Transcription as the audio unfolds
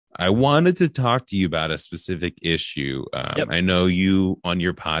I wanted to talk to you about a specific issue. Yep. I know you on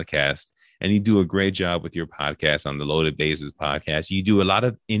your podcast, and you do a great job with your podcast on the Loaded Bases podcast. You do a lot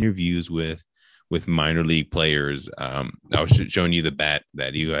of interviews with minor league players. I was showing you the bat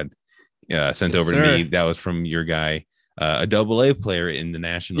that you had sent Yes, over to me. sir. That was from your guy, a double A player in the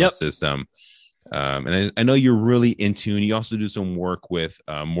national Yep. system. And I know you're really in tune. You also do some work with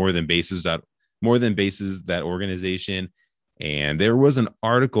More Than Bases, that organization. And there was an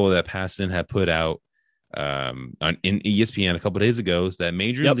article that Paston had put out in ESPN a couple of days ago, is that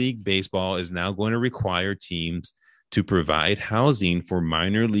Major Yep. League Baseball is now going to require teams to provide housing for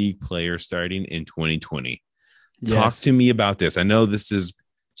minor league players starting in 2020. Talk to Yes. me about this. I know this is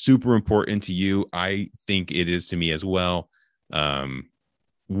super important to you. I think it is to me as well. Um,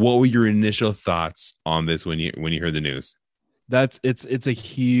 what were your initial thoughts on this when you heard the news? It's a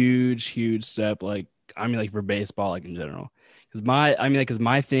huge step. Like, I mean, like for baseball, like in general. Because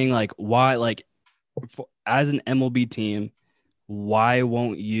my thing, like, why, like, as an MLB team, why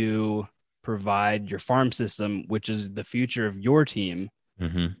won't you provide your farm system, which is the future of your team,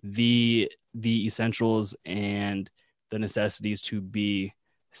 Mm-hmm. the essentials and the necessities to be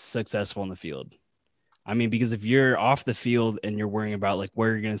successful in the field? I mean, because if you're off the field and you're worrying about like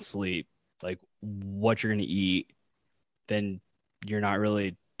where you're gonna sleep, like what you're gonna eat, then you're not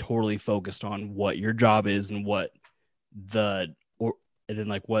really totally focused on what your job is and what the or and then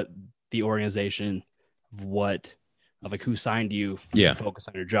like what the organization what of like who signed you to Yeah. focus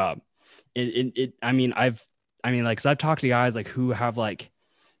on your job. I mean, like, cause I've talked to guys like who have like,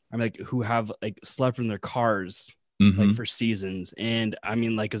 who have like slept in their cars like Mm-hmm. for seasons. And I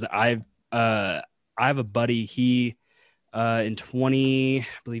mean, like, cause I have a buddy, he, in 20, I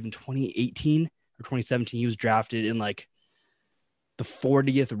believe in 2018 or 2017, he was drafted in like the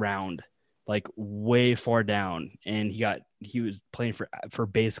 40th round, like way far down. And he was playing for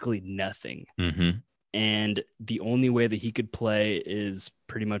basically nothing. Mm-hmm. And the only way that he could play is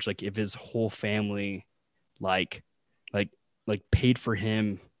pretty much like if his whole family like like paid for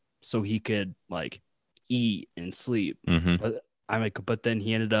him so he could like eat and sleep. Mm-hmm. But then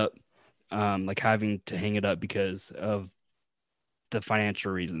he ended up like having to hang it up because of the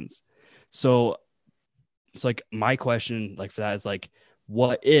financial reasons. So it's like my question like for that is like,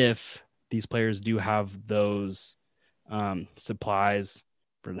 what if these players do have those supplies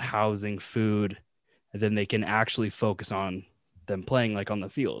for the housing, food, and then they can actually focus on them playing like on the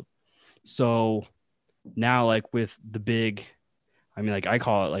field. So now like with the big, I mean, like I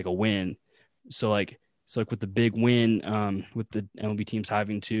call it like a win. So like with the big win, with the MLB teams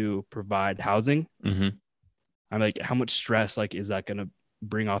having to provide housing, Mm-hmm. I'm like, how much stress like is that going to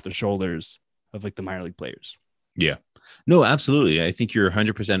bring off the shoulders of like the minor league players? Yeah. No, absolutely. I think you're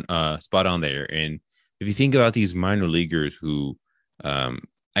 100% spot on there. And if you think about these minor leaguers who, um,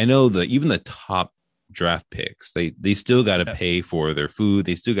 I know that even the top draft picks, they still got to Yeah. pay for their food.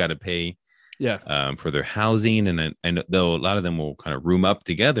 They still got to pay Yeah. for their housing, and though a lot of them will kind of room up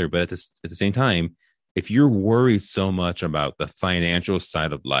together, but at the same time, if you're worried so much about the financial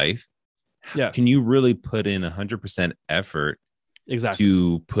side of life, how Yeah. can you really put in 100% effort Exactly.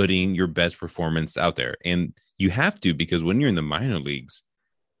 to putting your best performance out there? And you have to, because when you're in the minor leagues,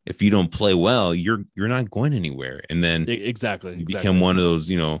 if you don't play well, you're not going anywhere, and then Exactly. you become Exactly. one of those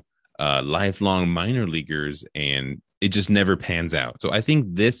lifelong minor leaguers, and it just never pans out. So I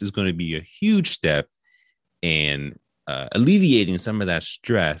think this is going to be a huge step in alleviating some of that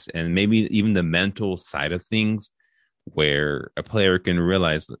stress, and maybe even the mental side of things, where a player can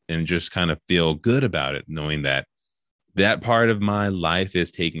realize and just kind of feel good about it, knowing that that part of my life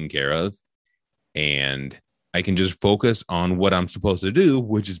is taken care of, and I can just focus on what I'm supposed to do,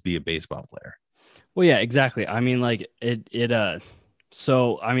 which is be a baseball player. Well, yeah, exactly. I mean, like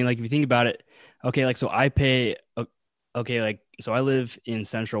so I mean, like if you think about it, okay, like so I pay, okay, like so I live in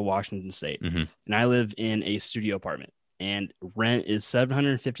Central Washington State, Mm-hmm. and I live in a studio apartment, and rent is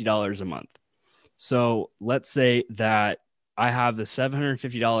 $750 a month. So let's say that I have the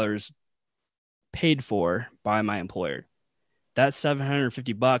 $750 paid for by my employer. That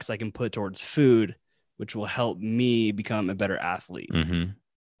 750 bucks I can put towards food, which will help me become a better athlete. Mm-hmm.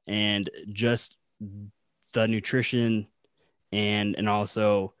 And just the nutrition and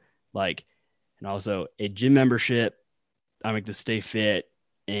also like and also a gym membership. I make to stay fit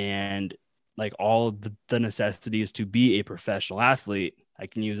and like all of the necessities to be a professional athlete. I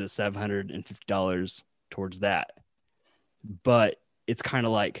can use a $750 towards that. But it's kind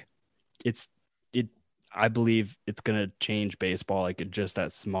of like it's it. I believe it's gonna change baseball like just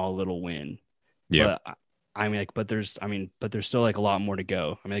that small little win. Yeah. But I mean, like, but there's still like a lot more to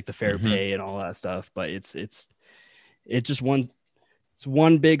go. I mean, like the fair Mm-hmm. pay and all that stuff. But it's just one. It's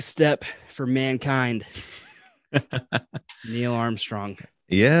one big step for mankind. Neil Armstrong.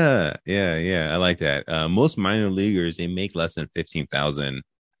 Yeah. I like that. Most minor leaguers they make less than 15,000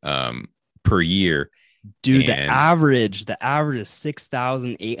 per year, Dude, and the average is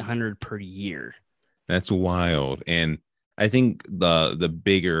 6,800 per year. that's wild. And I think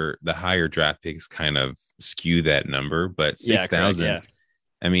the higher draft picks kind of skew that number, but Yeah, correct. 6,000. Yeah.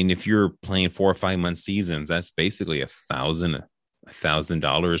 I mean, if you're playing 4 or 5 month seasons, that's basically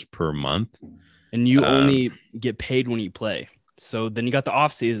 $1,000 per month. And you Um, only get paid when you play. So then you got the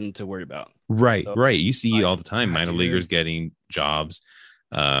off season to worry about. right, So right. You see like, all the time yeah, minor leaguers dude. getting jobs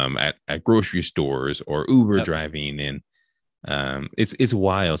at grocery stores or Uber Yep. driving, and it's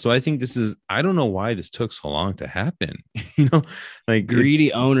wild. So I think this is I don't know why this took so long to happen. you know, like Greedy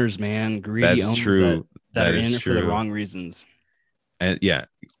it's owners, man. Greedy that's owners true. that That are is in it for the true. wrong reasons. And yeah,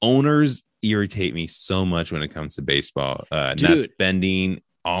 owners irritate me so much when it comes to baseball. Not Dude, spending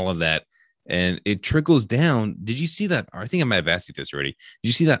all of that, and it trickles down. Did you see that? I think I might have asked you this already. Did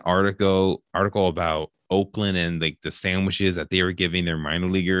you see that article about Oakland and like the sandwiches that they were giving their minor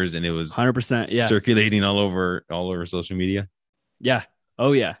leaguers, and it was 100%. Yeah. circulating all over social media? Yeah.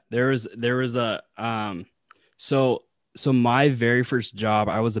 Oh yeah. There was a so so my very first job,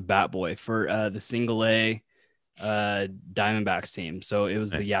 I was a bat boy for the single A Diamondbacks team. So it was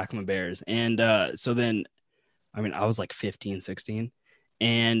the Nice. Yakima Bears. And so then I mean I was like 15, 16.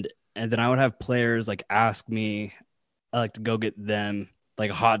 And then I would have players like ask me like to go get them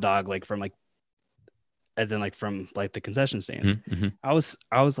like a hot dog like from like and then like from like the concession stands. Mm-hmm.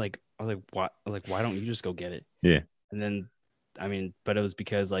 Why don't you just go get it? Yeah. And then I mean, but it was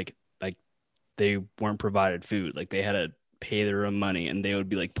because like they weren't provided food. Like they had to pay their own money and they would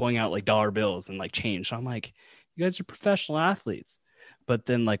be like pulling out like dollar bills and like change. So I'm like, you guys are professional athletes. But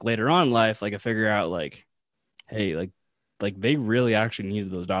then like later on in life, like I figure out like, hey, like they really actually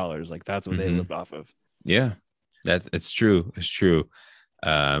needed those dollars. Like that's what they Mm-hmm. lived off of. Yeah. That's it's true. It's true.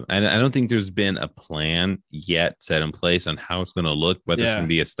 And I don't think there's been a plan yet set in place on how it's going to look, whether it's going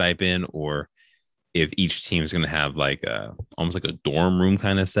to Yeah. be a stipend or if each team is going to have like a almost like a dorm room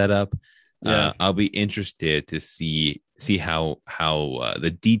kind of setup. Yeah. I'll be interested to see how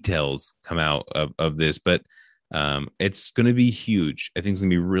the details come out of this, but it's going to be huge. I think it's going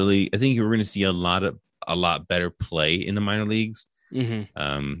to be really. I think we're going to see a lot better play in the minor leagues, Hmm.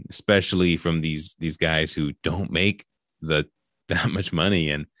 especially from these guys who don't make the that much money,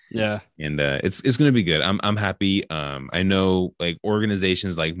 Yeah. and it's going to be good. I'm happy. I know like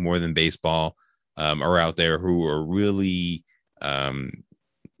organizations like More Than Baseball are out there who are really um,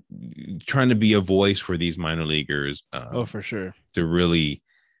 trying to be a voice for these minor leaguers Oh, for sure. to really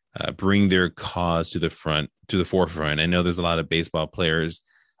bring their cause to the forefront. I know there's a lot of baseball players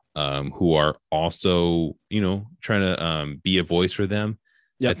who are also trying to be a voice for them.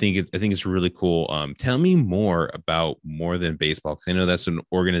 Yep. I think it's really cool. Tell me more about More Than Baseball, because I know that's an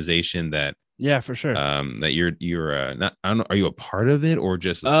organization Yeah, for sure. that you're not. I don't know, are you a part of it or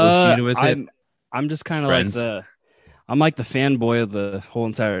just associated with it? I'm just kind of like Friends, I'm like the fanboy of the whole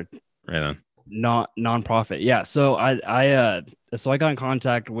entire right on. not nonprofit. Yeah. So I got in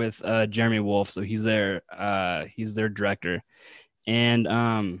contact with Jeremy Wolf. So he's their director. And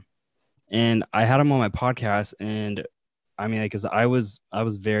and I had him on my podcast and I mean like cuz I was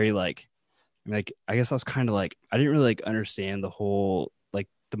very like I guess I was kind of like I didn't really like understand the whole like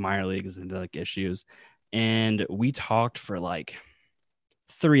the minor leagues and the like issues. And we talked for like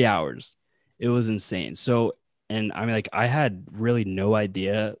 3 hours. It was insane. So, and I mean, like, I had really no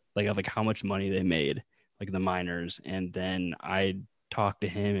idea, like, of like how much money they made, like the miners. And then I talked to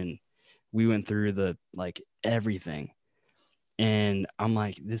him, and we went through the like everything. And I'm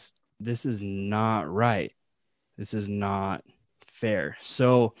like, this is not right. This is not fair.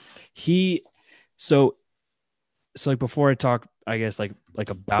 So he, so so like before I talk, I guess like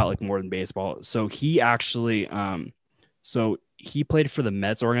about like more than baseball. So he actually, so he played for the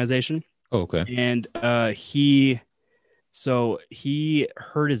Mets organization Oh, okay. and he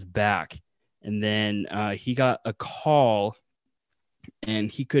hurt his back and then he got a call and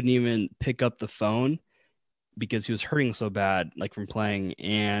he couldn't even pick up the phone because he was hurting so bad like from playing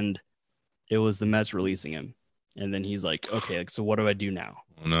and it was the Mets releasing him and then he's like okay like so what do I do now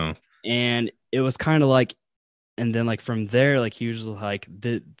Oh no. and it was kind of like and then like from there like he was just like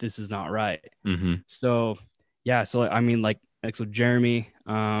this is not right Mm-hmm. so yeah so I mean like so Jeremy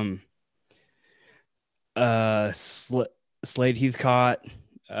Slade Heathcott,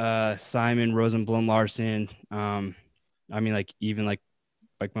 Simon Rosenblum Larson. I mean, like even like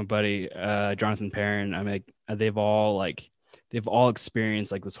my buddy Jonathan Perrin. I mean, they've all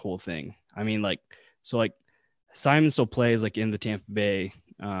experienced like this whole thing. I mean, like so like Simon still plays like in the Tampa Bay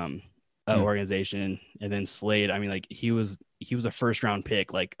Hmm. organization, and then Slade. I mean, like he was a first round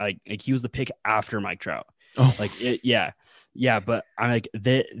pick. Like he was the pick after Mike Trout. Oh, Like it, yeah, yeah. But I'm like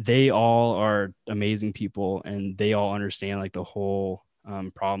they all are amazing people, and they all understand like the whole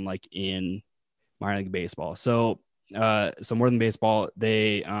problem like in minor league baseball. So more than baseball,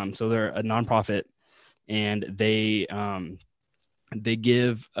 so they're a nonprofit, and they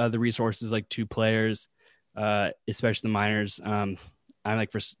give the resources like to players, especially the minors. I'm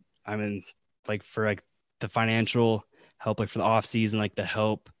like for I'm in like for like the financial help, like for the off season, like to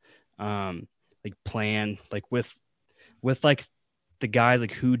help, like plan like with like the guys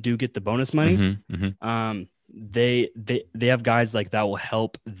like who do get the bonus money. hmm, hmm. They have guys like that will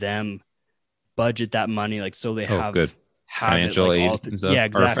help them budget that money, like so they Oh, good. have it Financial like all aid through. and Yeah, stuff, or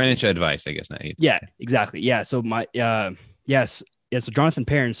exactly. financial advice, I guess, not aid. Yeah, exactly. Yeah. So yes, yeah. So Jonathan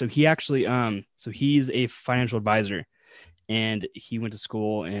Perrin. So he actually so he's a financial advisor, and he went to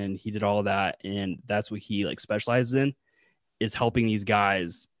school and he did all of that, and that's what he like specializes in, is helping these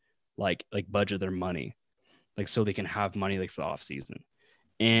guys like budget their money, like so they can have money like for the off season.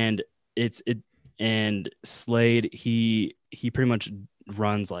 And it's it and Slade, he pretty much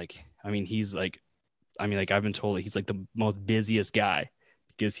runs like, I mean he's like, I mean, like I've been told that he's like the most busiest guy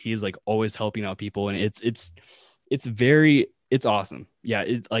because he's like always helping out people, and it's awesome. Yeah,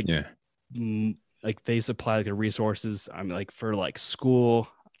 it Yeah. like they supply like the resources. I mean, like for like school.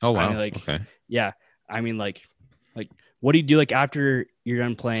 Oh, I mean, wow. like Okay. yeah. I mean, like what do you do like after you're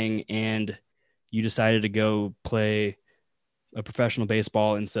done playing and you decided to go play a professional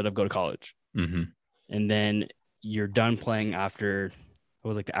baseball instead of go to college, Hmm. and then you're done playing after what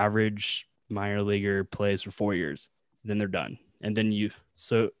was like the average minor leaguer plays for 4 years, then they're done, and then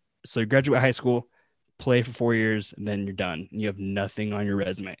so you graduate high school, play for 4 years, and then you're done, and you have nothing on your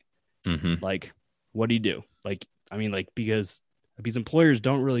resume. Hmm. Like, what do you do? Like, I mean, like because these employers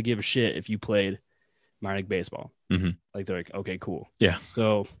don't really give a shit if you played minor league baseball. Hmm. Like they're like, okay, cool. Yeah.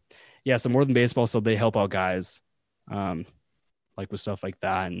 So yeah, so more than baseball, so they help out guys, um, like with stuff like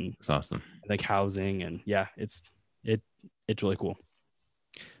that, and That's awesome. like housing, and yeah, it it's really cool.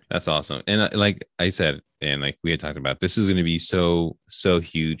 That's awesome. And like I said, and like we had talked about, this is going to be so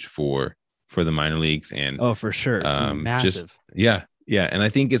huge for the minor leagues, and Oh, for sure, it's just massive. yeah, yeah. And I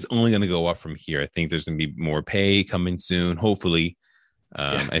think it's only going to go up from here. I think there's going to be more pay coming soon, hopefully.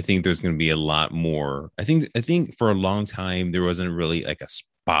 Yeah, I think there's going to be a lot more. I think for a long time there wasn't really like a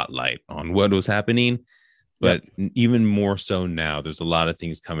spotlight on what was happening, yep, but even more so now. There's a lot of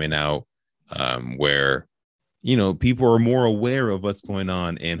things coming out where people are more aware of what's going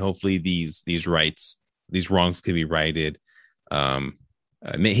on, and hopefully these wrongs can be righted. um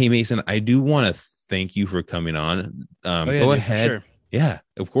Hey, Mason, I do want to thank you for coming on. oh yeah, Go dude, for ahead. sure. Yeah,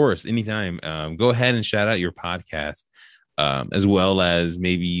 of course, anytime. Go ahead and shout out your podcast, as well as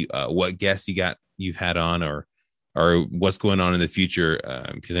maybe what guests you've had on, or what's going on in the future,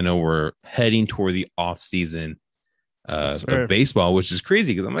 because I know we're heading toward the off season Yes, of sir. baseball, which is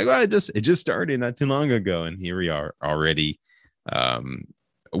crazy because I'm like, well, it just started not too long ago, and here we are already, um,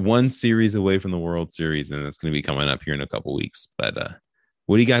 one series away from the World Series, and it's going to be coming up here in a couple weeks. But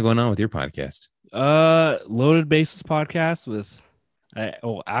what do you got going on with your podcast? Loaded Bases podcast with,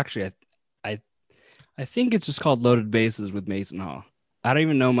 actually, I I think it's just called Loaded Bases with Mason Hall. I don't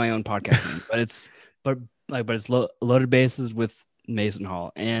even know my own podcast name, but but it's Loaded Bases with Mason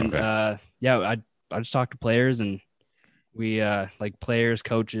Hall, and Okay. yeah, I just talk to players, and we like players,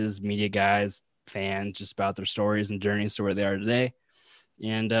 coaches, media guys, fans, just about their stories and journeys to where they are today.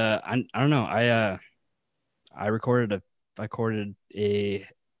 And I don't know. I recorded a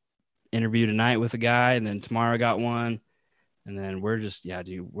interview tonight with a guy, and then tomorrow I got one, and then we're just, yeah,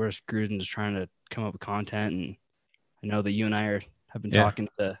 dude, we're screwed and just trying to come up with content. And I know that you and have been Yeah. talking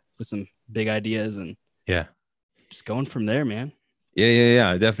to with some big ideas, and Yeah. just going from there, man.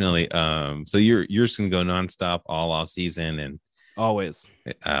 Yeah, definitely. So you're just gonna go nonstop all off season, and Always.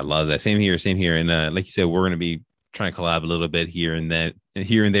 I love that. Same here, same here. And like you said, we're gonna be trying to collab a little bit here and there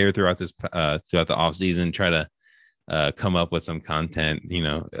throughout throughout the off season. Try to come up with some content.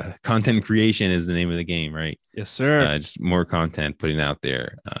 Content creation is the name of the game, right? Yes, sir. Just more content putting out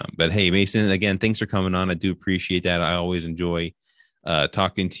there. But hey, Mason, again, thanks for coming on. I do appreciate that. I always enjoy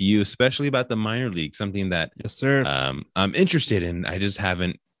talking to you, especially about the minor league, something that Yes, sir. I'm interested in. I just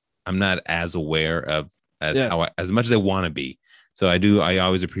haven't. I'm not as aware of Yeah. as much as I want to be. So I do. I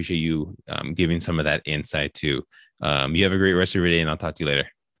always appreciate you giving some of that insight too. You have a great rest of your day, and I'll talk to you later.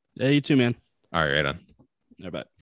 Yeah, you too, man. All right, right on. I bet.